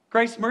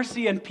Grace,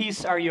 mercy, and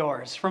peace are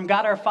yours, from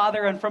God our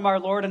Father and from our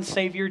Lord and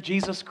Savior,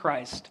 Jesus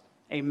Christ.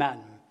 Amen.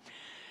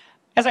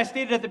 As I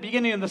stated at the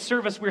beginning of the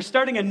service, we're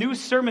starting a new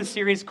sermon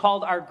series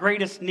called Our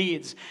Greatest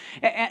Needs.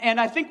 And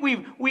I think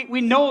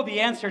we know the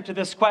answer to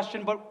this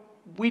question, but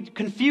we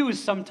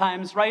confuse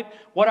sometimes, right,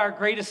 what our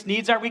greatest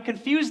needs are. We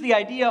confuse the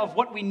idea of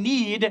what we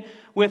need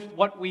with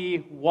what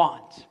we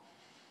want.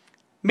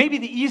 Maybe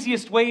the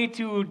easiest way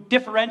to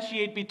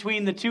differentiate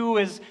between the two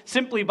is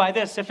simply by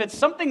this. If it's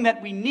something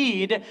that we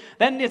need,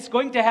 then it's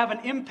going to have an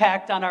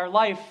impact on our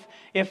life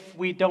if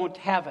we don't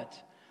have it.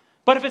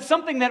 But if it's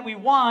something that we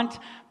want,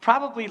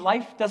 probably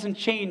life doesn't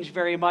change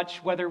very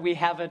much whether we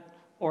have it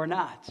or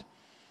not.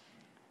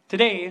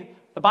 Today,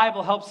 the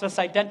Bible helps us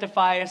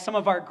identify some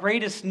of our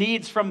greatest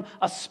needs from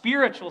a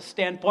spiritual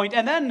standpoint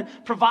and then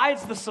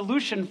provides the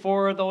solution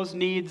for those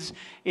needs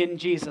in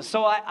Jesus.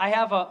 So I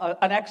have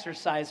an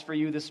exercise for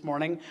you this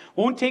morning.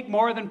 Won't take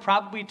more than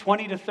probably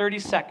 20 to 30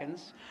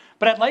 seconds.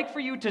 But I'd like for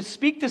you to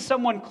speak to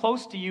someone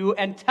close to you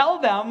and tell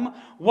them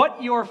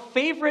what your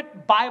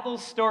favorite Bible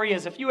story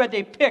is. If you had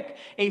to pick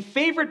a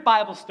favorite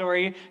Bible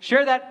story,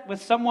 share that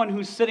with someone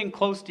who's sitting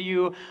close to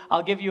you.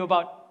 I'll give you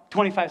about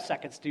 25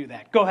 seconds to do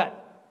that. Go ahead.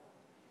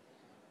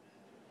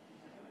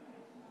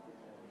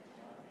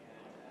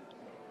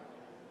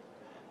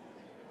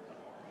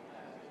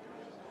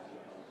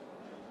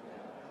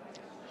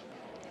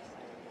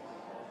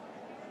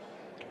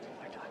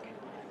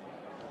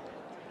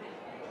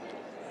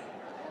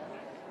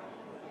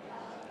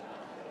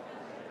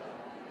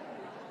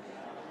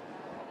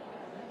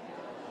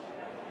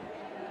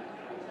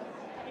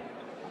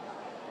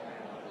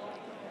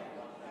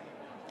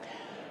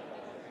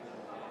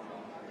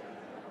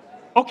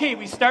 Okay,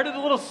 we started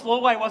a little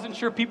slow. I wasn't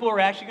sure people were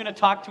actually going to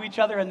talk to each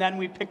other, and then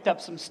we picked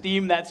up some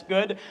steam. That's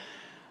good.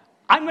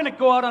 I'm going to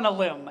go out on a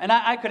limb, and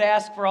I could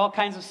ask for all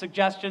kinds of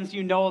suggestions.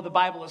 You know the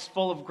Bible is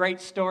full of great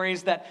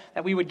stories that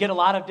we would get a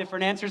lot of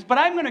different answers. But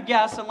I'm going to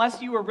guess,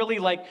 unless you were really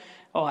like,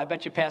 oh, I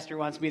bet your pastor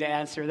wants me to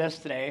answer this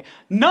today,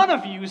 none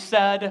of you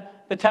said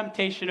the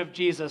temptation of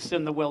Jesus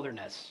in the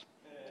wilderness.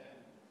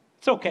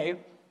 It's okay.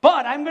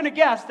 But I'm going to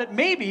guess that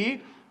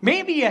maybe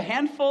a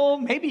handful,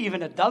 maybe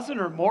even a dozen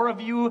or more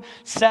of you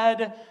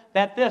said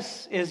that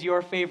this is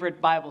your favorite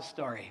Bible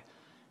story,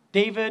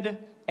 David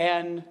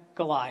and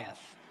Goliath.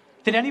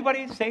 Did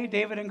anybody say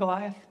David and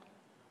Goliath?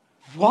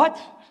 What?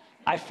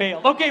 I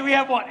failed. Okay, we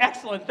have one.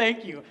 Excellent.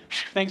 Thank you.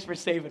 Thanks for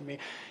saving me.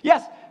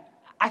 Yes,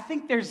 I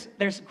think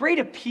there's great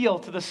appeal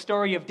to the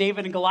story of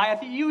David and Goliath.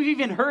 You've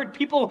even heard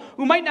people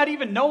who might not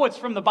even know it's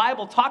from the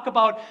Bible talk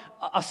about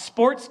a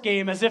sports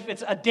game as if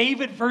it's a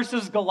David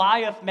versus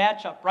Goliath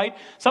matchup, right?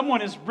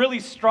 Someone is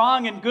really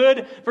strong and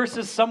good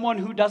versus someone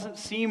who doesn't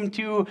seem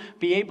to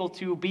be able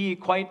to be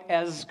quite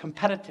as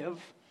competitive.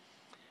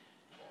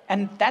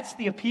 And that's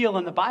the appeal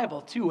in the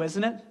Bible too,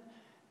 isn't it?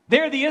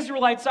 There the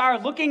Israelites are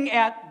looking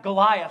at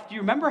Goliath. Do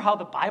you remember how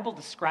the Bible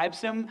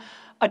describes him?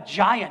 A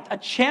giant, a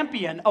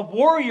champion, a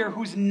warrior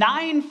who's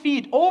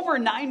over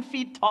 9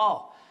 feet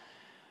tall.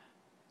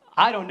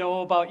 I don't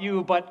know about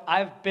you, but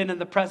I've been in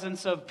the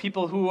presence of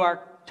people who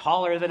are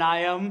taller than I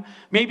am.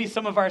 Maybe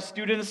some of our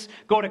students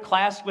go to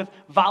class with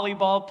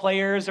volleyball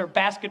players or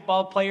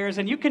basketball players,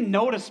 and you can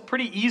notice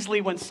pretty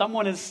easily when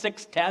someone is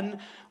 6'10"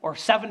 or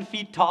 7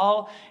 feet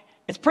tall.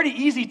 It's pretty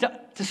easy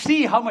to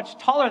see how much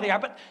taller they are,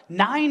 but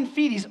 9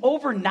 feet, he's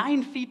over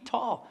 9 feet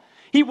tall.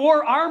 He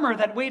wore armor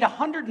that weighed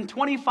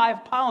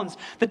 125 pounds.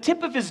 The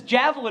tip of his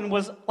javelin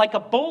was like a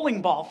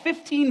bowling ball,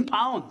 15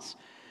 pounds.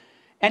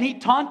 And he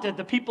taunted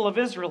the people of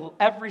Israel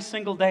every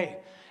single day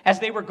as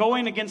they were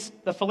going against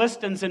the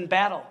Philistines in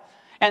battle.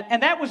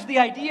 And that was the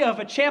idea of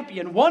a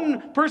champion.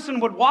 One person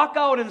would walk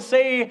out and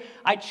say,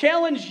 I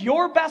challenge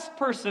your best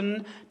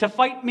person to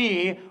fight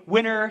me,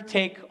 winner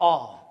take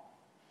all.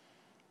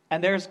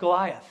 And there's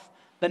Goliath,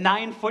 the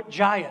 9-foot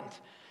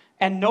giant.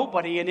 And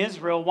nobody in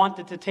Israel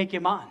wanted to take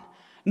him on.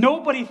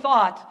 Nobody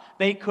thought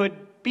they could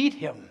beat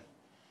him.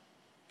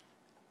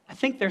 I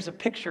think there's a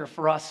picture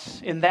for us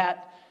in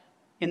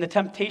the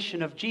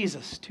temptation of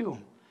Jesus too.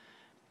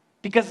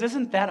 Because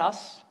isn't that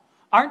us?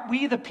 Aren't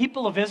we the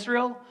people of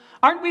Israel?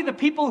 Aren't we the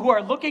people who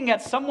are looking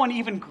at someone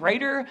even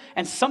greater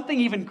and something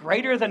even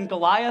greater than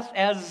Goliath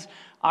as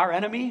our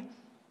enemy?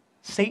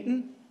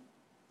 Satan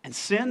and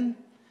sin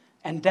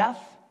and death?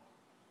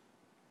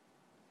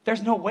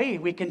 There's no way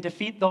we can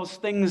defeat those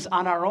things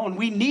on our own.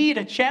 We need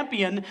a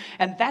champion,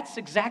 and that's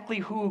exactly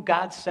who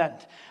God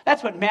sent.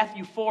 That's what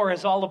Matthew 4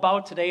 is all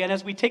about today. And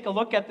as we take a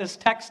look at this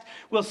text,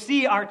 we'll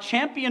see our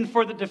champion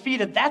for the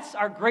defeated. That's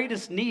our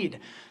greatest need.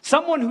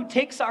 Someone who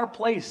takes our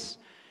place.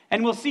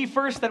 And we'll see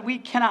first that we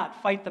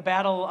cannot fight the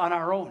battle on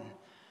our own.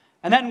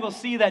 And then we'll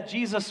see that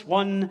Jesus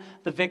won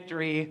the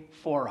victory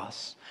for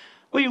us.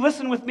 Will you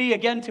listen with me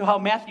again to how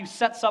Matthew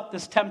sets up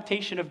this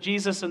temptation of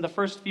Jesus in the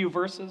first few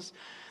verses?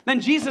 Then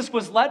Jesus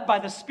was led by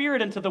the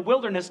Spirit into the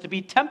wilderness to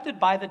be tempted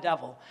by the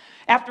devil.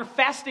 After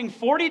fasting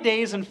 40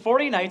 days and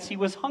 40 nights, he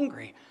was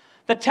hungry.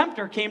 The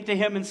tempter came to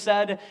him and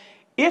said,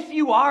 "If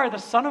you are the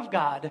Son of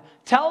God,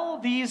 tell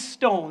these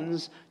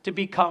stones to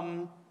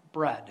become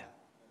bread."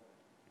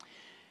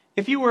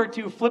 If you were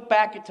to flip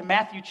back to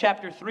Matthew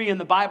chapter 3 in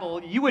the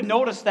Bible, you would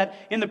notice that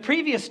in the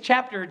previous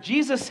chapter,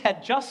 Jesus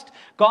had just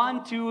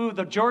gone to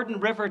the Jordan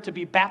River to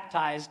be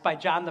baptized by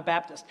John the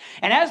Baptist.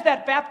 And as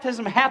that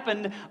baptism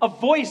happened, a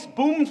voice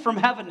boomed from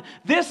heaven,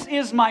 "This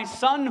is my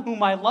Son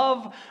whom I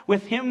love,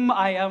 with him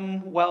I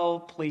am well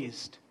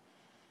pleased."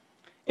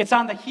 It's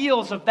on the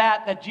heels of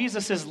that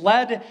Jesus is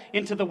led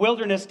into the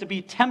wilderness to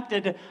be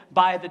tempted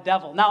by the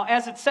devil. Now,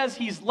 as it says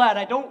he's led,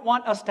 I don't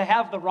want us to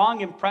have the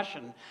wrong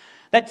impression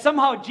that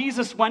somehow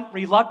Jesus went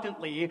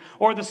reluctantly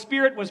or the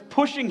Spirit was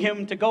pushing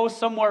him to go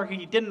somewhere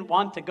he didn't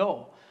want to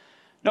go.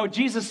 No,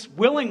 Jesus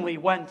willingly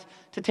went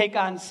to take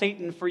on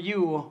Satan for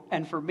you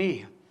and for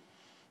me.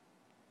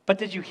 But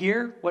did you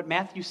hear what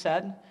Matthew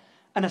said?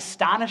 An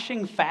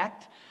astonishing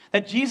fact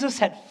that Jesus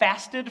had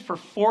fasted for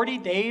 40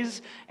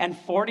 days and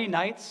 40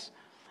 nights.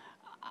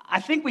 I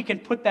think we can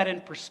put that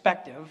in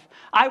perspective.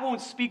 I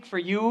won't speak for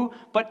you,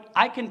 but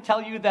I can tell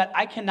you that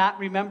I cannot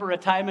remember a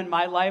time in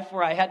my life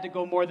where I had to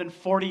go more than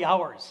 40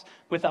 hours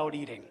without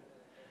eating.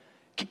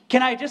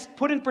 Can I just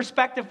put in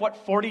perspective what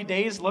 40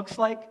 days looks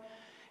like?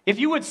 If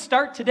you would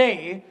start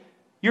today,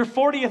 your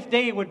 40th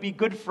day would be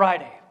Good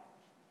Friday,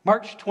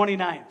 March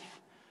 29th.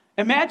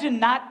 Imagine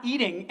not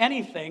eating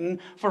anything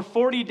for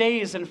 40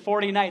 days and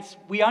 40 nights.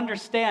 We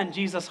understand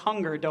Jesus'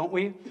 hunger, don't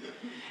we?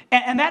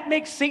 And that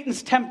makes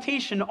Satan's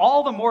temptation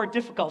all the more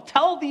difficult.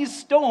 Tell these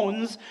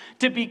stones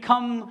to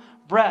become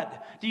bread.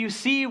 Do you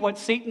see what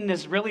Satan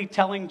is really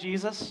telling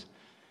Jesus?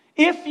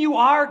 If you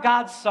are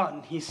God's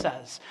son, he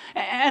says.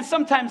 And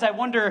sometimes I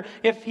wonder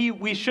if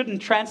we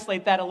shouldn't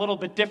translate that a little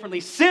bit differently.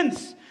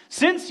 Since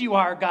you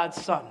are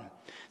God's son.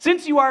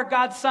 Since you are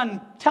God's son,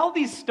 tell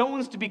these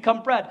stones to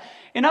become bread.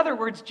 In other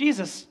words,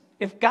 Jesus,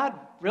 if God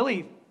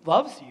really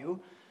loves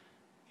you,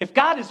 if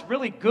God is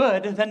really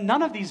good, then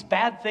none of these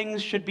bad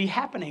things should be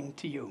happening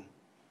to you.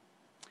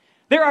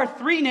 There are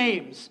 3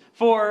 names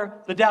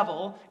for the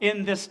devil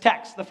in this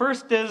text. The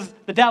first is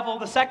the devil,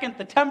 the second,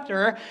 the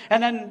tempter,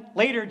 and then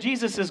later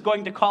Jesus is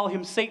going to call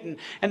him Satan.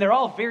 And they're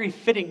all very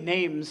fitting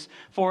names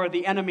for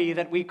the enemy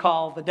that we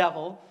call the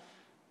devil.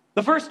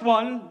 The first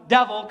one,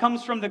 devil,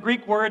 comes from the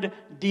Greek word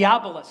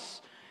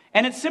diabolos,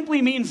 and it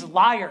simply means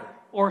liar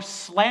or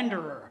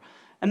slanderer.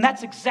 And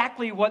that's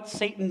exactly what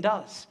Satan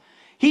does.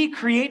 He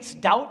creates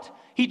doubt.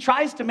 He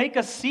tries to make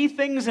us see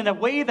things in a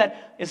way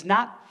that is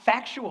not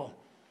factual.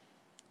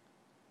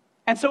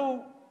 And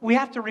so we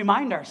have to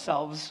remind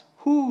ourselves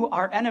who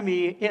our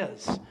enemy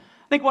is. I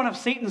think one of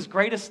Satan's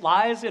greatest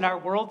lies in our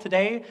world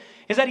today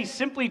is that he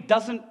simply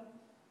doesn't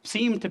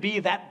seem to be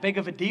that big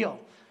of a deal.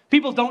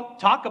 People don't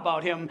talk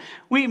about him.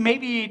 We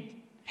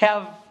maybe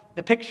have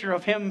the picture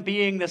of him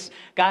being this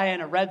guy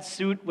in a red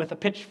suit with a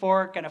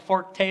pitchfork and a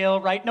forked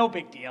tail, right? No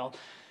big deal.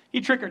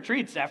 He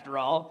trick-or-treats, after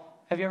all.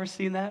 Have you ever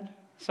seen that?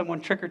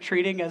 Someone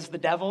trick-or-treating as the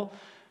devil?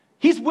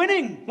 He's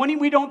winning when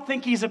we don't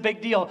think he's a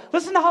big deal.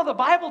 Listen to how the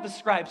Bible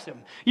describes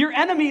him. Your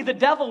enemy, the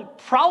devil,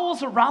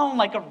 prowls around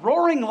like a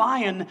roaring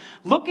lion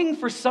looking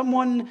for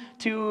someone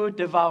to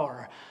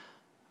devour.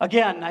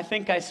 Again, I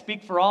think I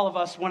speak for all of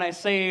us when I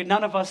say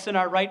none of us in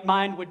our right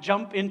mind would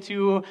jump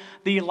into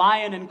the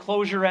lion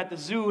enclosure at the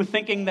zoo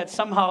thinking that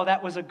somehow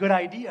that was a good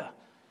idea.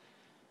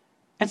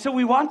 And so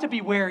we want to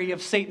be wary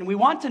of Satan. We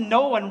want to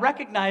know and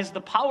recognize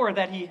the power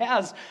that he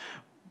has.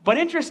 But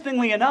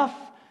interestingly enough,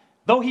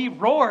 though he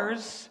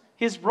roars,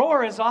 his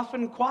roar is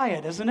often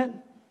quiet, isn't it?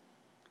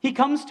 He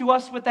comes to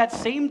us with that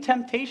same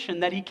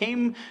temptation that he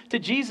came to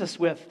Jesus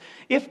with.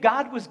 If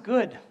God was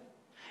good,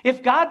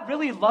 if God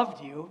really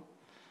loved you,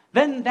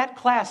 then that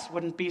class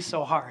wouldn't be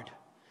so hard.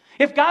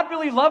 If God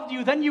really loved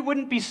you, then you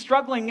wouldn't be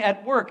struggling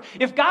at work.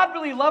 If God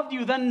really loved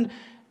you, then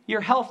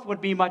your health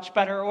would be much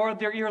better, or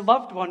your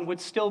loved one would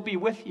still be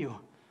with you.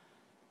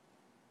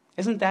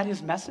 Isn't that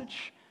his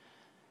message?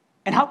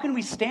 And how can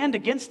we stand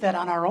against that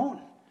on our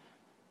own?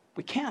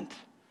 We can't.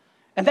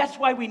 And that's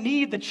why we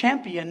need the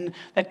champion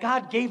that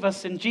God gave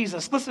us in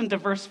Jesus. Listen to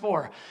verse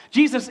 4.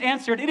 Jesus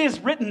answered, "It is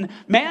written,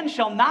 man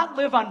shall not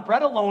live on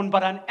bread alone,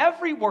 but on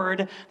every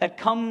word that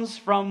comes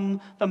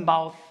from the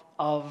mouth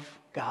of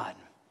God."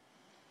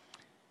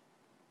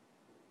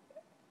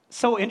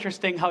 So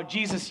interesting how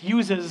Jesus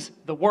uses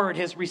the word.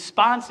 His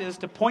response is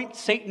to point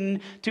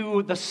Satan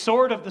to the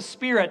sword of the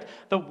Spirit,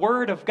 the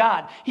word of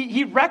God.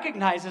 He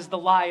recognizes the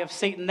lie of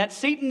Satan, that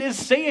Satan is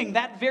saying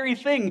that very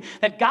thing,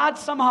 that God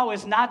somehow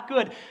is not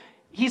good.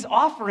 He's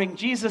offering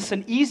Jesus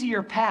an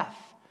easier path.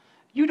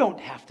 You don't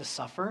have to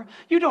suffer.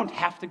 You don't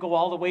have to go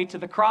all the way to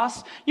the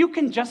cross. You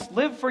can just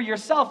live for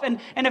yourself. And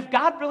if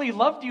God really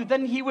loved you,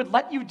 then he would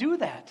let you do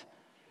that.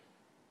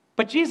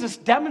 But Jesus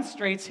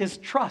demonstrates his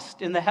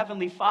trust in the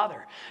Heavenly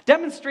Father,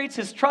 demonstrates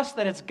his trust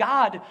that it's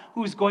God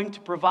who's going to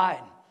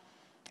provide.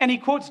 And he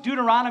quotes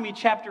Deuteronomy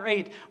chapter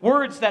 8,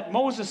 words that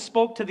Moses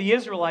spoke to the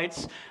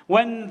Israelites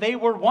when they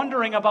were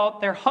wondering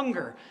about their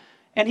hunger.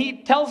 And he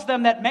tells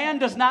them that man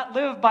does not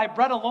live by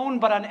bread alone,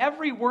 but on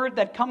every word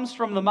that comes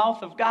from the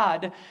mouth of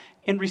God,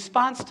 in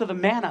response to the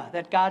manna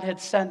that God had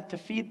sent to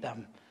feed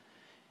them.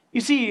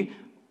 You see,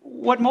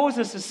 what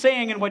Moses is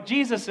saying and what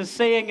Jesus is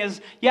saying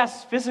is,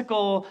 yes,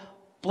 physical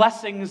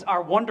blessings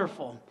are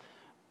wonderful,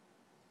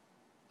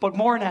 but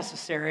more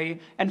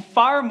necessary, and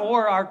far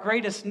more our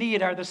greatest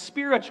need are the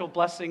spiritual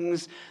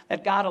blessings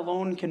that God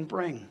alone can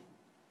bring.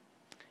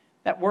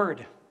 That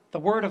word, the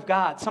Word of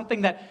God,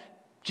 something that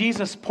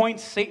Jesus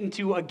points Satan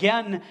to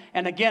again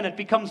and again. It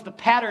becomes the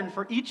pattern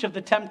for each of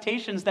the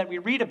temptations that we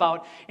read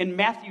about in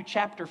Matthew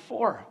chapter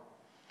 4.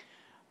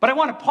 But I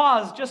want to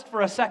pause just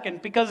for a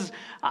second because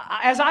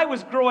as I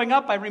was growing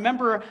up, I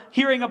remember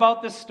hearing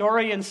about this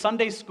story in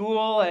Sunday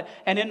school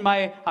and in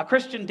my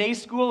Christian day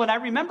school, and I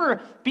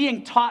remember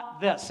being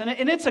taught this.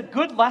 And it's a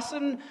good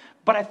lesson,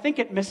 but I think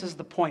it misses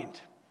the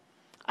point.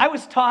 I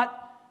was taught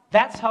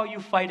that's how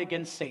you fight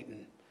against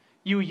Satan.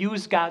 You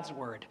use God's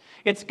word.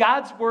 It's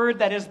God's word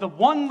that is the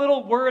one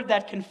little word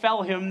that can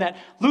fell him, that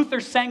Luther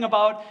sang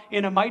about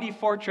in A Mighty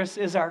Fortress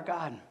is Our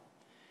God.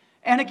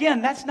 And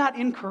again, that's not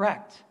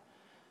incorrect.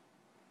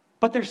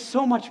 But there's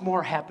so much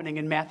more happening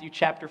in Matthew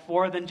chapter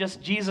 4 than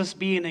just Jesus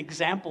being an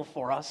example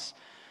for us.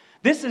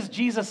 This is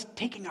Jesus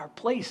taking our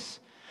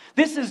place.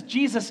 This is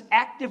Jesus'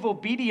 active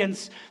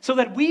obedience so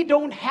that we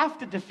don't have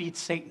to defeat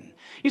Satan.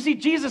 You see,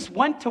 Jesus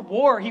went to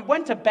war. He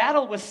went to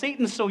battle with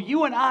Satan so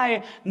you and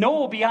I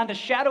know beyond a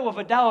shadow of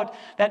a doubt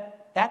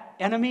that that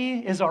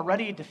enemy is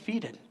already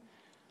defeated.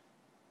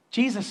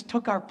 Jesus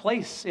took our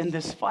place in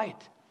this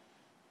fight.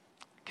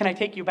 Can I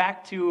take you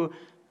back to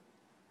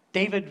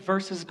David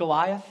versus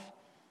Goliath?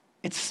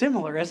 It's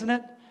similar, isn't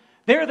it?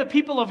 There the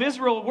people of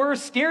Israel were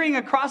staring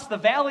across the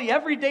valley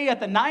every day at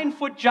the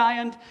 9-foot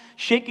giant,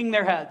 shaking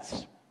their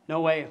heads.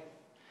 No way.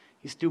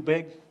 He's too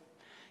big.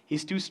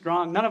 He's too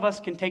strong. None of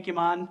us can take him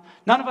on.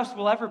 None of us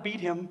will ever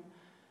beat him.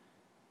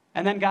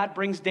 And then God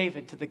brings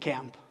David to the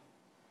camp.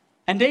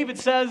 And David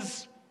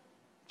says,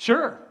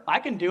 sure, I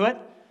can do it.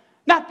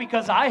 Not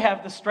because I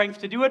have the strength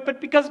to do it,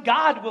 but because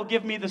God will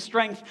give me the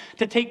strength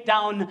to take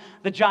down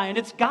the giant.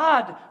 It's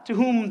God to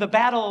whom the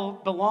battle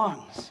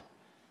belongs.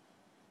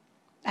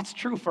 That's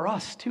true for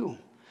us too.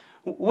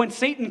 When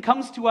Satan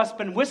comes to us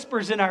and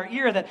whispers in our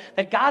ear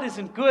that God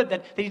isn't good,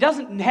 that he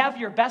doesn't have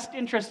your best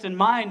interest in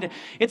mind,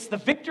 it's the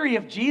victory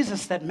of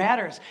Jesus that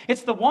matters.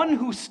 It's the one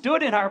who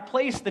stood in our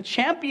place, the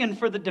champion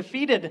for the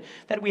defeated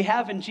that we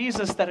have in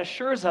Jesus that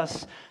assures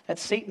us that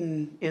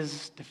Satan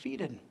is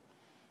defeated.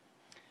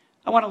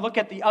 I want to look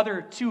at the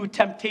other two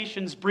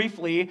temptations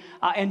briefly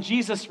and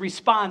Jesus'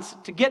 response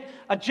to get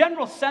a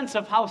general sense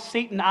of how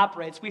Satan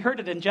operates. We heard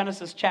it in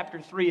Genesis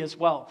chapter 3 as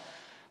well.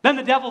 Then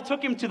the devil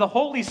took him to the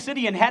holy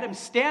city and had him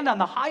stand on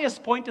the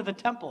highest point of the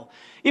temple.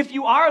 If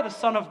you are the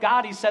Son of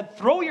God, he said,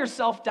 throw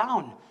yourself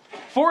down.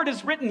 For it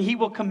is written, he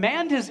will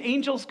command his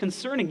angels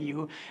concerning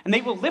you, and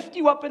they will lift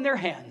you up in their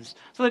hands,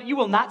 so that you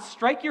will not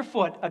strike your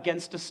foot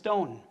against a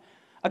stone.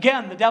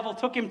 Again, the devil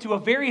took him to a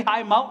very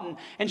high mountain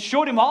and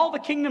showed him all the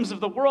kingdoms of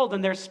the world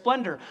and their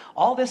splendor.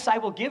 All this I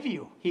will give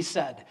you, he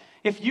said,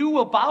 if you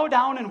will bow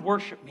down and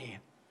worship me.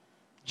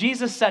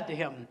 Jesus said to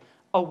him,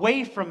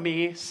 away from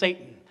me,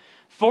 Satan.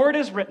 For it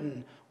is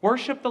written,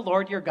 worship the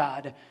Lord your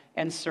God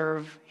and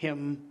serve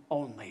him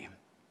only.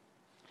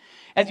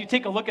 As you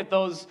take a look at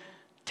those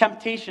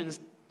temptations,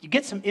 you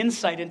get some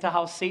insight into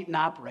how Satan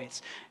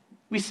operates.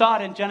 We saw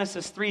it in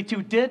Genesis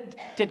 3:2.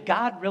 Did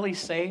God really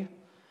say?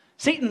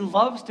 Satan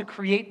loves to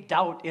create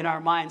doubt in our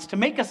minds, to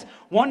make us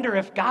wonder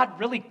if God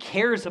really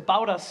cares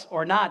about us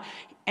or not.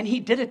 And he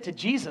did it to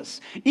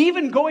Jesus.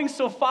 Even going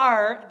so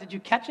far, did you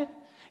catch it?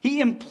 He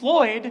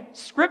employed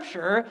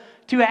Scripture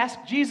to ask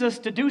Jesus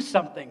to do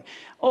something.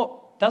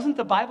 Oh, doesn't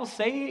the Bible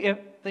say if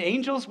the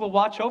angels will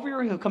watch over you,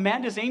 he'll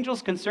command his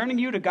angels concerning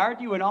you to guard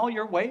you in all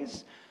your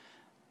ways?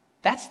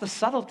 That's the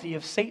subtlety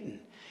of Satan.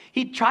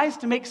 He tries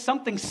to make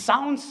something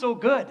sound so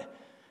good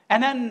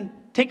and then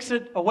takes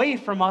it away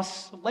from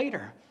us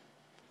later.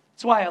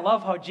 That's why I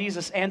love how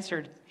Jesus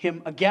answered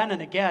him again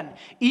and again.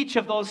 Each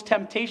of those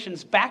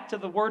temptations back to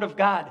the Word of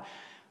God.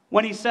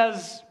 When he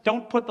says,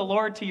 don't put the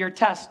Lord to your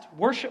test,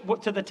 worship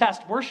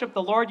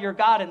the Lord your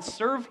God and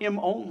serve him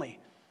only.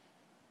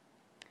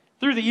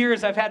 Through the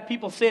years, I've had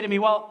people say to me,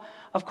 well,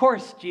 of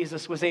course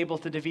Jesus was able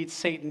to defeat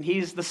Satan.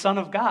 He's the Son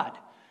of God.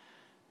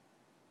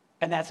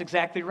 And that's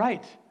exactly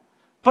right.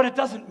 But it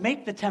doesn't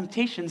make the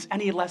temptations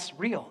any less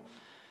real.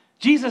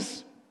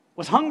 Jesus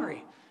was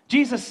hungry.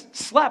 Jesus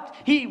slept.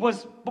 He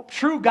was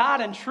true God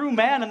and true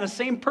man in the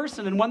same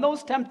person. And when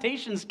those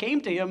temptations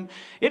came to him,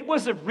 it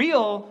was a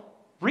real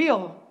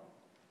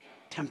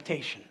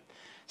temptation.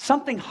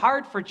 Something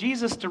hard for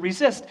Jesus to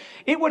resist.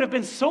 It would have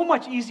been so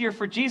much easier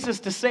for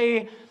Jesus to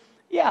say,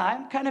 yeah,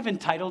 I'm kind of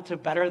entitled to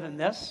better than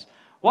this.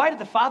 Why did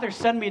the Father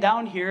send me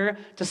down here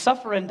to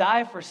suffer and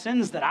die for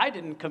sins that I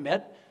didn't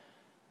commit?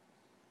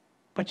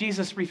 But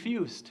Jesus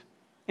refused.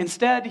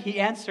 Instead, he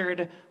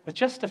answered with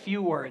just a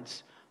few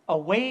words,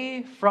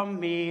 away from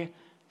me,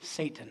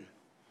 Satan.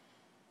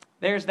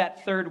 There's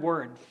that third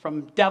word,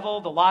 from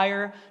devil, the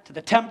liar, to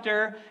the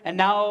tempter, and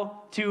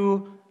now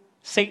to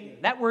Satan.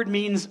 That word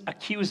means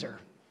accuser.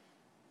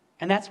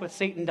 And that's what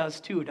Satan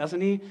does too,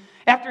 doesn't he?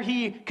 After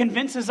he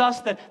convinces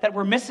us that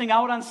we're missing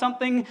out on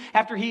something,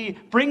 after he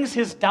brings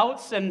his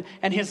doubts and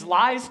his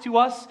lies to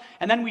us,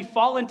 and then we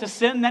fall into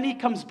sin, then he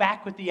comes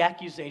back with the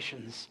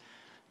accusations.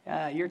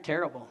 You're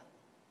terrible.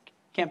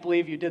 Can't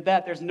believe you did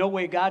that. There's no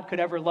way God could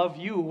ever love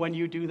you when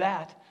you do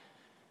that.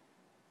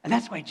 And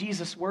that's why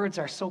Jesus' words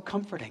are so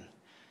comforting.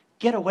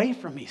 Get away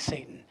from me,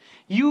 Satan.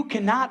 You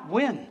cannot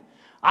win.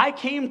 I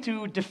came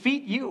to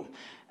defeat you.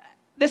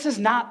 This is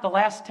not the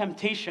last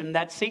temptation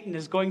that Satan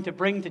is going to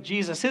bring to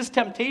Jesus. His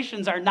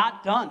temptations are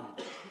not done.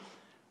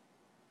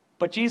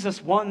 But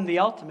Jesus won the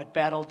ultimate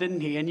battle,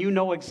 didn't he? And you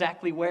know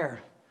exactly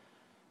where.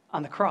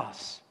 On the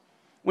cross.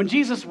 When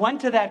Jesus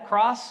went to that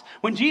cross,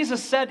 when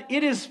Jesus said,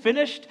 "It is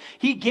finished,"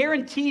 he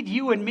guaranteed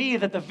you and me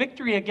that the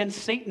victory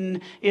against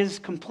Satan is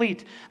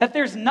complete. That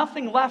there's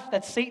nothing left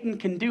that Satan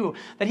can do.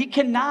 That he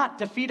cannot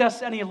defeat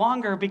us any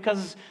longer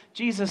because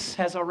Jesus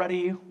has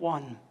already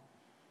won.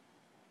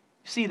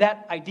 See,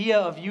 that idea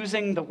of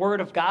using the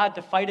word of God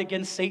to fight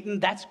against Satan,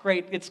 that's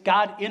great. It's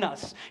God in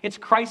us. It's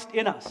Christ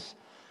in us.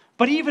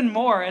 But even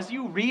more, as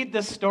you read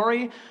this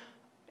story,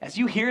 as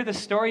you hear the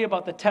story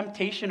about the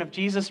temptation of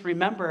Jesus,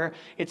 remember,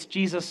 it's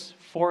Jesus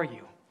for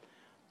you.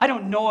 I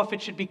don't know if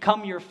it should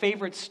become your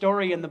favorite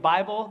story in the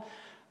Bible,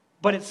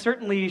 but it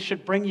certainly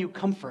should bring you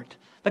comfort.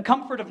 The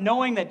comfort of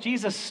knowing that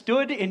Jesus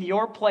stood in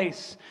your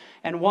place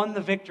and won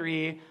the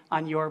victory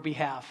on your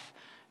behalf.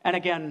 And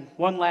again,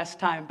 one last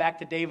time, back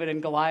to David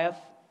and Goliath.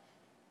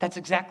 That's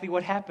exactly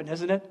what happened,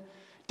 isn't it?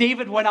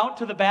 David went out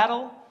to the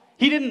battle.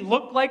 He didn't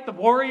look like the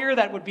warrior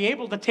that would be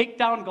able to take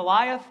down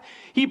Goliath.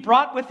 He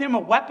brought with him a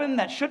weapon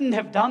that shouldn't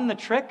have done the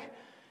trick.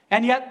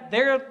 And yet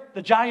there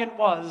the giant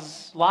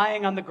was,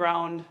 lying on the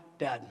ground,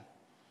 dead.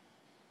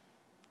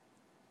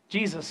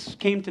 Jesus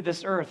came to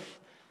this earth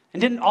and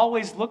didn't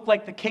always look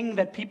like the king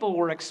that people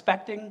were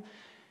expecting.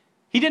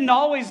 He didn't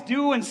always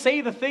do and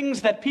say the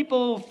things that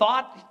people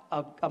thought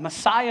a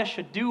Messiah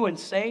should do and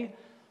say.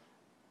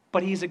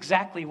 But he's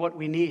exactly what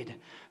we need.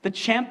 The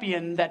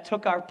champion that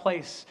took our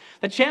place.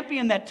 The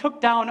champion that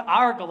took down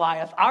our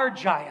Goliath, our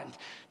giant,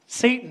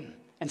 Satan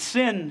and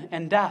sin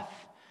and death.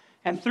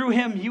 And through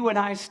him, you and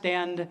I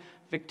stand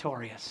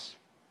victorious.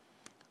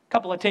 A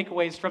couple of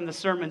takeaways from the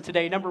sermon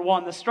today. Number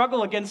one, the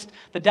struggle against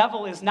the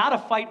devil is not a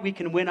fight we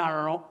can win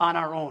on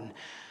our own.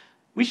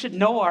 We should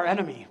know our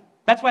enemy.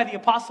 That's why the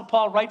Apostle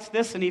Paul writes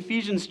this in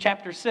Ephesians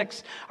chapter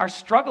 6. Our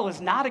struggle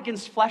is not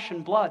against flesh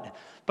and blood,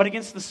 but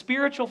against the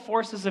spiritual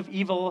forces of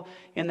evil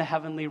in the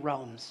heavenly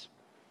realms.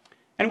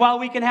 And while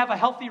we can have a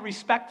healthy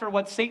respect for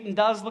what Satan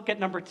does, look at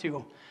number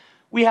two.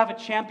 We have a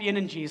champion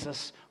in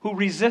Jesus who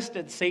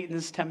resisted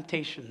Satan's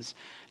temptations.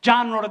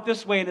 John wrote it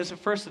this way in his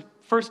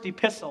first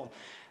epistle.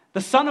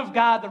 The Son of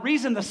God, the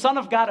reason the Son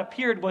of God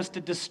appeared was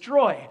to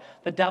destroy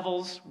the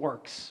devil's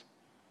works.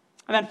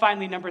 And then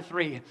finally, number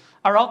three,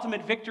 our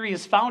ultimate victory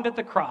is found at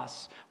the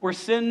cross, where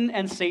sin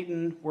and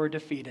Satan were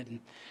defeated.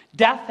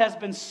 Death has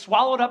been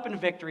swallowed up in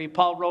victory,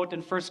 Paul wrote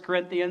in 1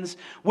 Corinthians.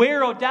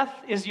 Where, O death,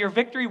 is your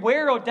victory?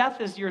 Where, O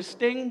death, is your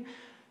sting?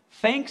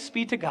 Thanks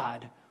be to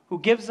God, who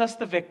gives us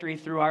the victory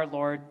through our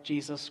Lord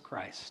Jesus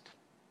Christ.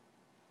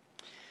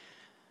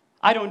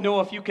 I don't know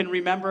if you can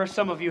remember.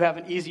 Some of you have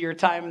an easier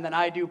time than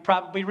I do,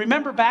 probably.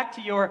 Remember back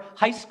to your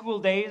high school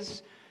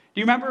days? Do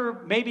you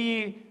remember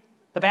maybe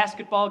the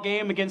basketball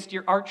game against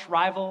your arch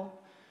rival?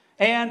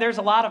 And there's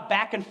a lot of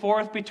back and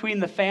forth between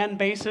the fan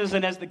bases,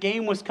 and as the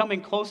game was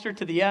coming closer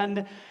to the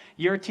end,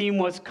 your team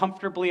was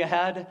comfortably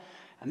ahead,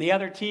 and the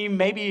other team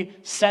maybe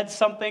said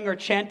something or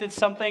chanted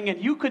something,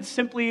 and you could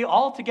simply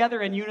all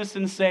together in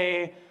unison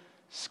say,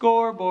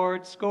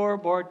 "Scoreboard,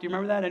 scoreboard." Do you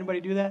remember that? Anybody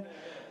do that?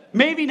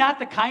 Maybe not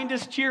the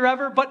kindest cheer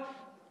ever, but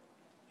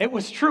it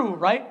was true,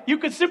 right? You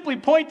could simply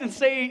point and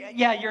say,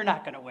 "Yeah, you're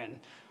not going to win.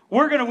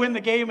 We're going to win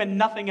the game and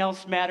nothing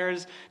else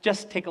matters.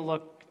 Just take a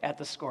look at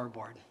the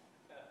scoreboard."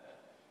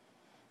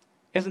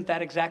 Isn't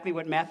that exactly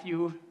what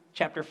Matthew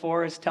chapter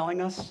 4 is telling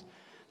us?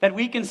 That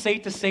we can say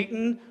to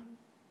Satan,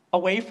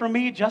 "Away from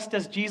me," just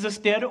as Jesus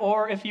did,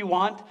 or if you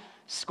want,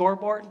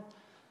 scoreboard.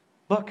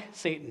 Look,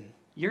 Satan,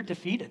 you're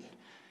defeated.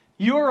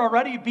 You're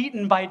already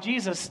beaten by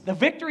Jesus. The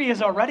victory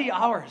is already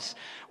ours.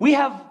 We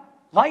have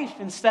life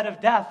instead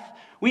of death.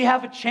 We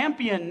have a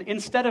champion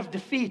instead of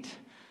defeat.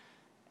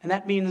 And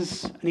that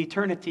means an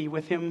eternity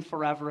with him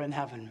forever in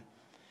heaven.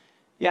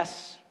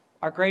 Yes,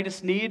 our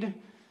greatest need,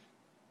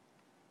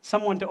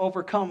 someone to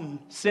overcome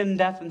sin,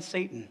 death, and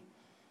Satan.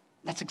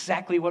 That's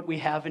exactly what we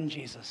have in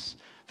Jesus.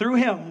 Through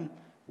him,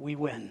 we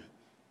win.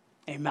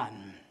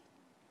 Amen.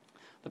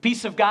 The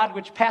peace of God,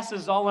 which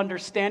passes all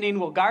understanding,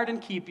 will guard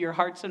and keep your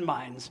hearts and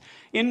minds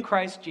in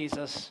Christ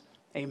Jesus.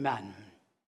 Amen.